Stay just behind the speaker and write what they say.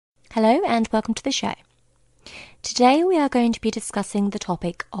Hello and welcome to the show. Today we are going to be discussing the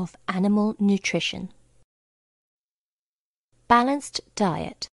topic of animal nutrition. Balanced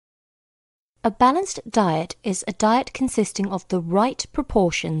diet. A balanced diet is a diet consisting of the right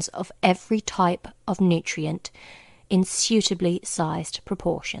proportions of every type of nutrient in suitably sized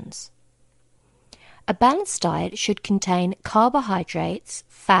proportions. A balanced diet should contain carbohydrates,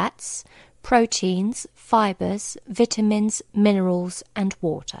 fats, proteins, fibers, vitamins, minerals, and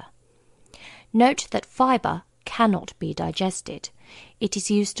water. Note that fibre cannot be digested. It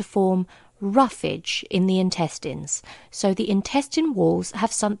is used to form roughage in the intestines, so the intestine walls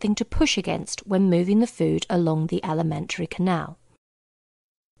have something to push against when moving the food along the alimentary canal.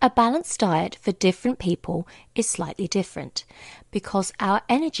 A balanced diet for different people is slightly different, because our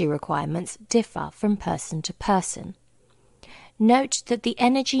energy requirements differ from person to person. Note that the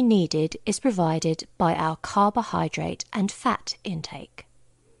energy needed is provided by our carbohydrate and fat intake.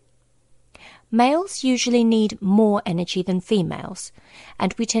 Males usually need more energy than females,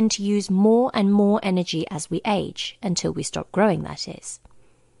 and we tend to use more and more energy as we age, until we stop growing, that is.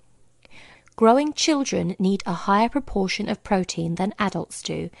 Growing children need a higher proportion of protein than adults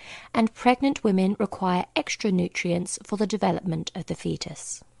do, and pregnant women require extra nutrients for the development of the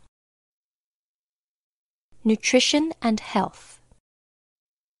fetus. Nutrition and health.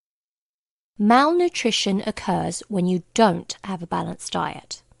 Malnutrition occurs when you don't have a balanced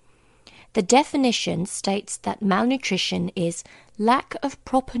diet. The definition states that malnutrition is lack of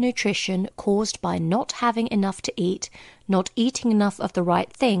proper nutrition caused by not having enough to eat, not eating enough of the right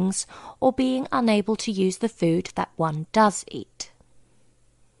things, or being unable to use the food that one does eat.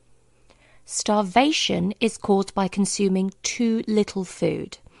 Starvation is caused by consuming too little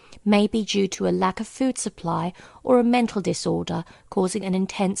food, maybe due to a lack of food supply or a mental disorder causing an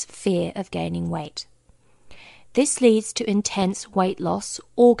intense fear of gaining weight. This leads to intense weight loss,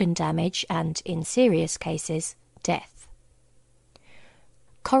 organ damage, and, in serious cases, death.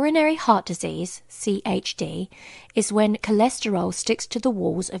 Coronary heart disease, CHD, is when cholesterol sticks to the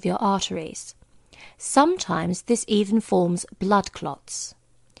walls of your arteries. Sometimes this even forms blood clots.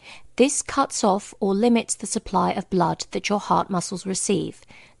 This cuts off or limits the supply of blood that your heart muscles receive,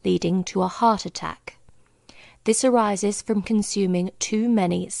 leading to a heart attack. This arises from consuming too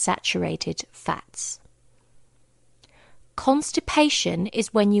many saturated fats. Constipation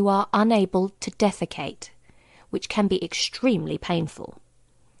is when you are unable to defecate, which can be extremely painful.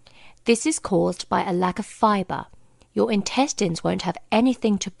 This is caused by a lack of fibre. Your intestines won't have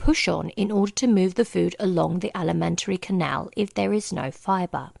anything to push on in order to move the food along the alimentary canal if there is no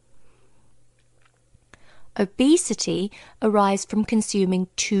fibre. Obesity arises from consuming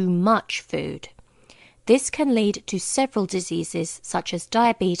too much food. This can lead to several diseases such as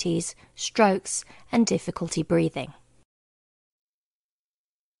diabetes, strokes, and difficulty breathing.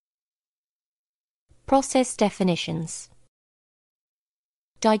 Process definitions.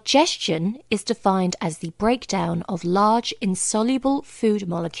 Digestion is defined as the breakdown of large insoluble food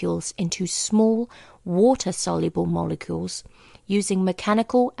molecules into small water-soluble molecules using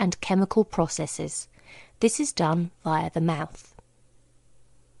mechanical and chemical processes. This is done via the mouth.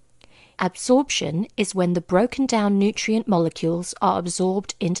 Absorption is when the broken down nutrient molecules are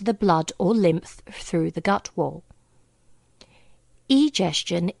absorbed into the blood or lymph through the gut wall.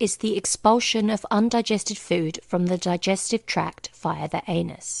 Egestion is the expulsion of undigested food from the digestive tract via the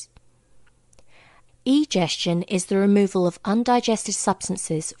anus. Egestion is the removal of undigested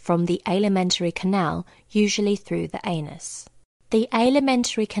substances from the alimentary canal, usually through the anus. The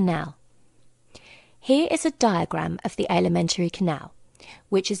alimentary canal. Here is a diagram of the alimentary canal,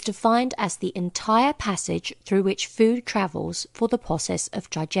 which is defined as the entire passage through which food travels for the process of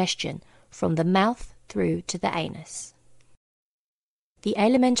digestion, from the mouth through to the anus. The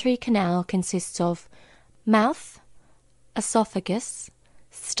alimentary canal consists of mouth, esophagus,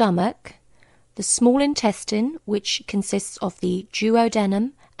 stomach, the small intestine, which consists of the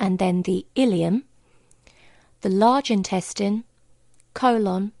duodenum and then the ileum, the large intestine,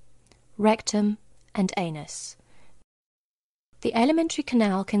 colon, rectum, and anus. The alimentary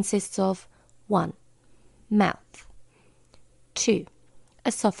canal consists of 1. Mouth, 2.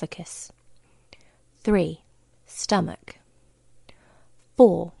 Esophagus, 3. Stomach,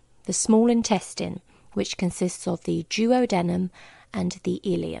 4. The small intestine, which consists of the duodenum and the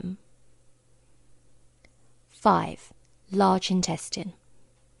ileum. 5. Large intestine.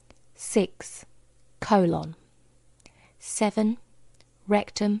 6. Colon. 7.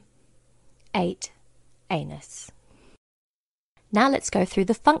 Rectum. 8. Anus. Now let's go through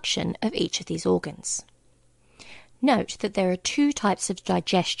the function of each of these organs. Note that there are two types of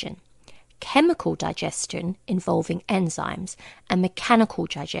digestion: chemical digestion involving enzymes, and mechanical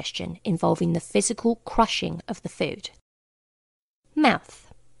digestion involving the physical crushing of the food.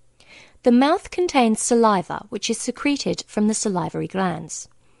 Mouth. The mouth contains saliva, which is secreted from the salivary glands.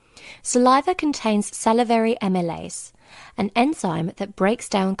 Saliva contains salivary amylase, an enzyme that breaks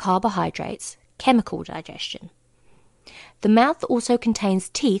down carbohydrates, chemical digestion. The mouth also contains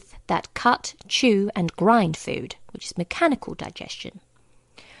teeth that cut, chew, and grind food, which is mechanical digestion.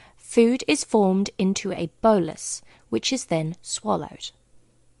 Food is formed into a bolus, which is then swallowed.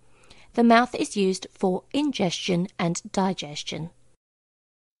 The mouth is used for ingestion and digestion.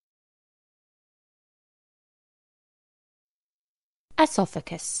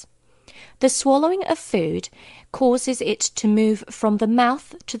 Esophagus. The swallowing of food causes it to move from the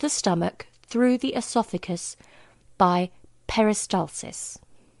mouth to the stomach through the esophagus by peristalsis.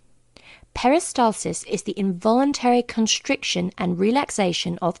 Peristalsis is the involuntary constriction and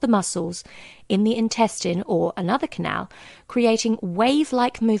relaxation of the muscles in the intestine or another canal, creating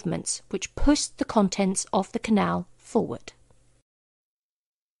wave-like movements which push the contents of the canal forward.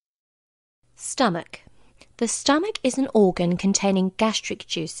 Stomach. The stomach is an organ containing gastric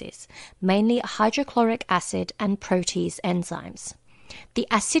juices, mainly hydrochloric acid and protease enzymes. The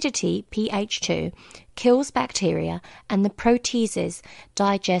acidity, pH 2, kills bacteria, and the proteases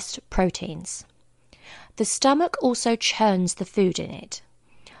digest proteins. The stomach also churns the food in it.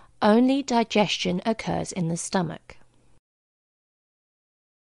 Only digestion occurs in the stomach.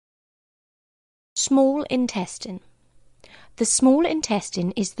 Small intestine. The small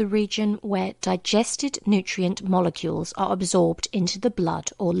intestine is the region where digested nutrient molecules are absorbed into the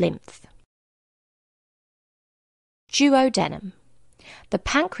blood or lymph. Duodenum. The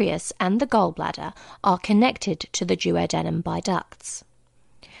pancreas and the gallbladder are connected to the duodenum by ducts.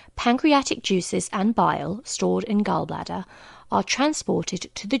 Pancreatic juices and bile stored in gallbladder are transported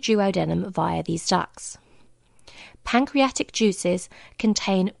to the duodenum via these ducts. Pancreatic juices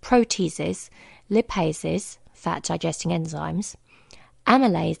contain proteases, lipases, fat-digesting enzymes,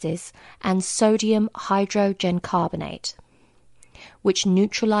 amylases, and sodium hydrogencarbonate, which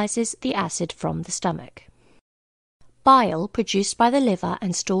neutralizes the acid from the stomach. Bile produced by the liver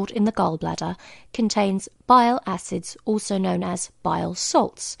and stored in the gallbladder contains bile acids, also known as bile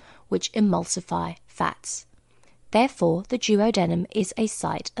salts, which emulsify fats. Therefore, the duodenum is a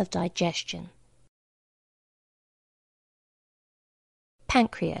site of digestion.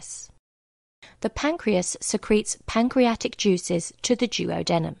 Pancreas. The pancreas secretes pancreatic juices to the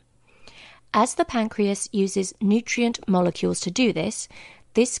duodenum. As the pancreas uses nutrient molecules to do this,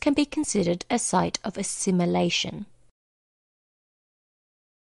 this can be considered a site of assimilation.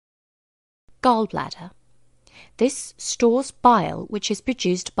 Gallbladder. This stores bile which is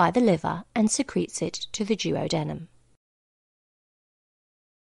produced by the liver and secretes it to the duodenum.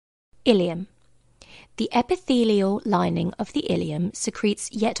 Ileum. The epithelial lining of the ileum secretes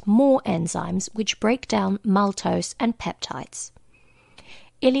yet more enzymes which break down maltose and peptides.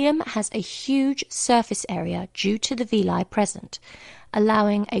 Ileum has a huge surface area due to the villi present,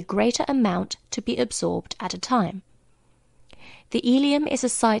 allowing a greater amount to be absorbed at a time. The ileum is a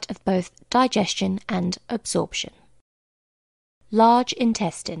site of both digestion and absorption. Large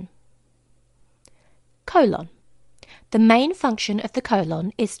intestine. Colon. The main function of the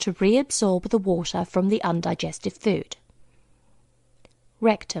colon is to reabsorb the water from the undigested food.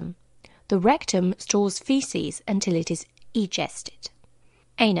 Rectum. The rectum stores feces until it is egested.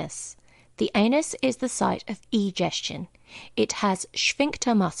 Anus. The anus is the site of egestion. It has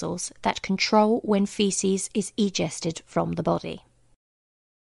sphincter muscles that control when feces is egested from the body.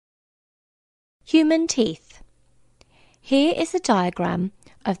 Human teeth. Here is a diagram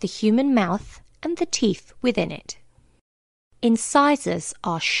of the human mouth and the teeth within it. Incisors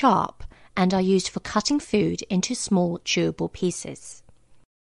are sharp and are used for cutting food into small chewable pieces.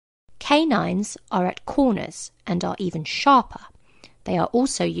 Canines are at corners and are even sharper. They are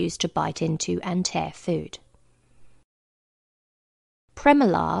also used to bite into and tear food.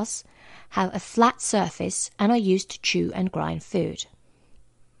 Premolars have a flat surface and are used to chew and grind food.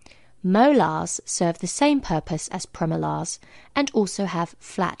 Molars serve the same purpose as premolars and also have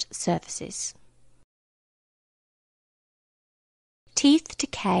flat surfaces. Teeth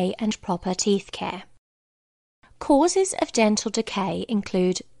decay and proper teeth care. Causes of dental decay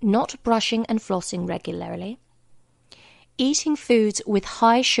include not brushing and flossing regularly, eating foods with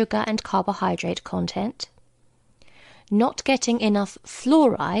high sugar and carbohydrate content, not getting enough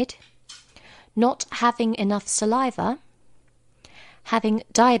fluoride, not having enough saliva, having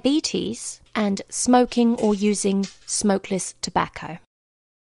diabetes, and smoking or using smokeless tobacco.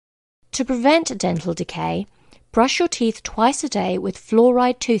 To prevent dental decay, Brush your teeth twice a day with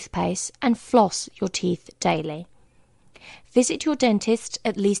fluoride toothpaste and floss your teeth daily. Visit your dentist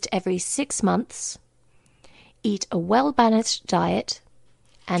at least every 6 months. Eat a well-balanced diet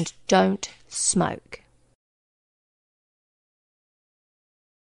and don't smoke.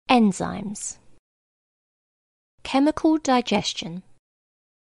 Enzymes. Chemical digestion.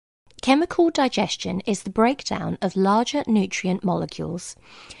 Chemical digestion is the breakdown of larger nutrient molecules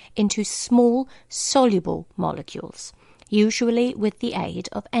into small, soluble molecules, usually with the aid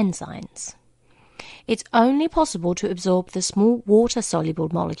of enzymes. It's only possible to absorb the small water-soluble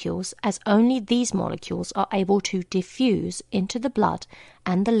molecules, as only these molecules are able to diffuse into the blood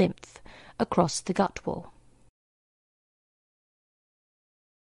and the lymph across the gut wall.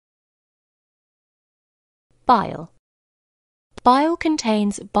 Bile. Bile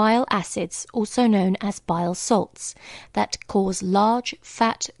contains bile acids, also known as bile salts, that cause large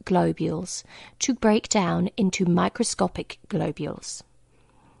fat globules to break down into microscopic globules.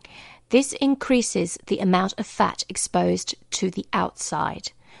 This increases the amount of fat exposed to the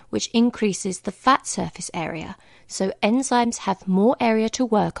outside, which increases the fat surface area, so enzymes have more area to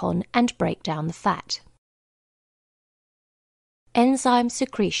work on and break down the fat. Enzyme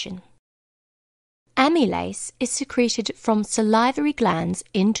secretion. Amylase is secreted from salivary glands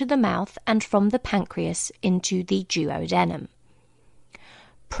into the mouth and from the pancreas into the duodenum.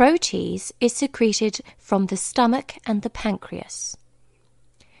 Protease is secreted from the stomach and the pancreas.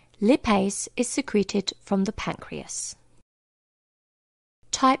 Lipase is secreted from the pancreas.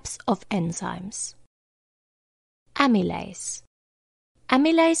 Types of enzymes. Amylase.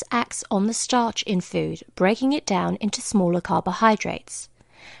 Amylase acts on the starch in food, breaking it down into smaller carbohydrates.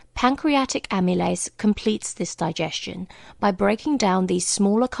 Pancreatic amylase completes this digestion by breaking down these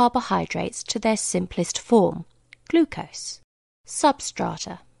smaller carbohydrates to their simplest form, glucose.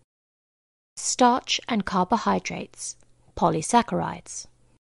 Substrata. Starch and carbohydrates, polysaccharides.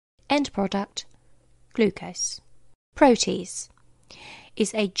 End product, glucose. Protease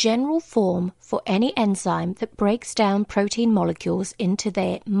is a general form for any enzyme that breaks down protein molecules into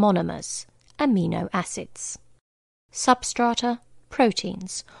their monomers, amino acids. Substrata,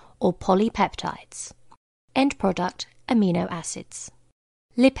 proteins, or polypeptides. End product, amino acids.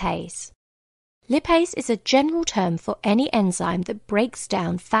 Lipase. Lipase is a general term for any enzyme that breaks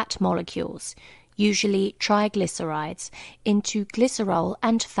down fat molecules, usually triglycerides, into glycerol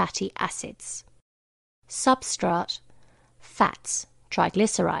and fatty acids. Substrate, fats,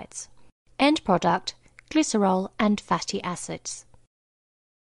 triglycerides. End product, glycerol and fatty acids.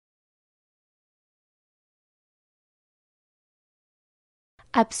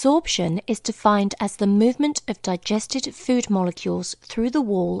 Absorption is defined as the movement of digested food molecules through the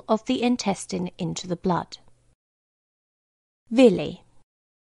wall of the intestine into the blood. Villi.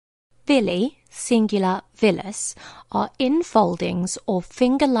 Villi, singular villus, are infoldings or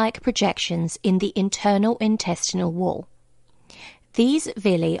finger-like projections in the internal intestinal wall. These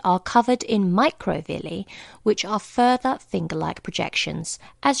villi are covered in microvilli, which are further finger-like projections,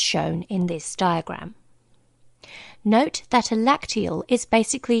 as shown in this diagram. Note that a lacteal is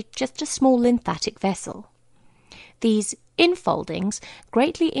basically just a small lymphatic vessel. These infoldings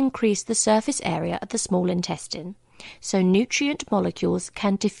greatly increase the surface area of the small intestine, so nutrient molecules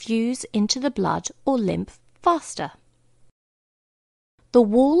can diffuse into the blood or lymph faster. The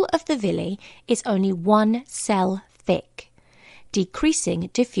wall of the villi is only 1 cell thick,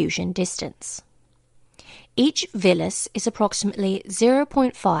 decreasing diffusion distance. Each villus is approximately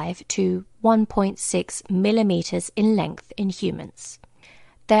 0.5 to 1.6 millimeters in length in humans.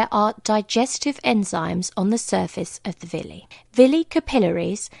 There are digestive enzymes on the surface of the villi. Villi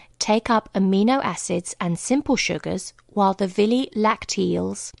capillaries take up amino acids and simple sugars, while the villi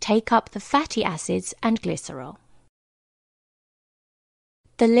lacteals take up the fatty acids and glycerol.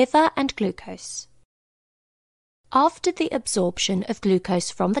 The liver and glucose. After the absorption of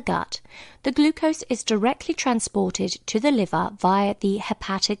glucose from the gut, the glucose is directly transported to the liver via the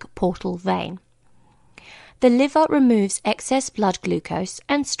hepatic portal vein. The liver removes excess blood glucose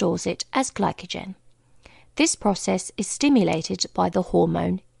and stores it as glycogen. This process is stimulated by the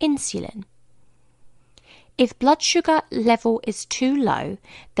hormone insulin. If blood sugar level is too low,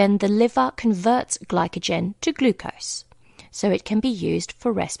 then the liver converts glycogen to glucose, so it can be used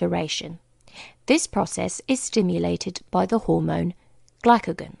for respiration. This process is stimulated by the hormone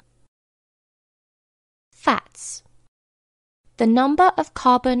glycogen. Fats. The number of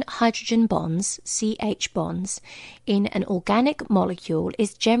carbon-hydrogen bonds, CH bonds, in an organic molecule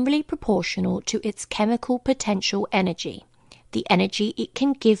is generally proportional to its chemical potential energy, the energy it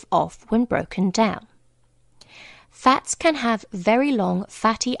can give off when broken down. Fats can have very long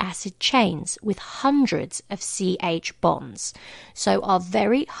fatty acid chains with hundreds of CH bonds, so are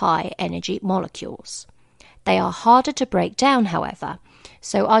very high energy molecules. They are harder to break down, however,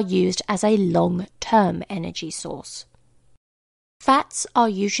 so are used as a long-term energy source. Fats are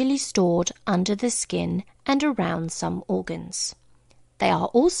usually stored under the skin and around some organs. They are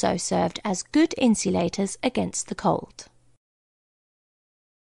also served as good insulators against the cold.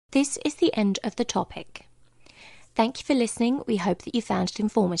 This is the end of the topic. Thank you for listening. We hope that you found it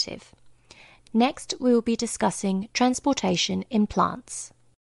informative. Next, we will be discussing transportation in plants.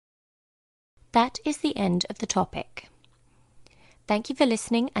 That is the end of the topic. Thank you for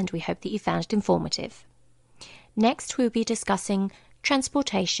listening, and we hope that you found it informative. Next, we will be discussing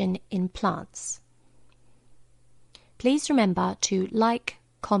transportation in plants. Please remember to like,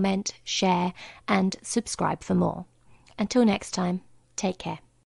 comment, share, and subscribe for more. Until next time, take care.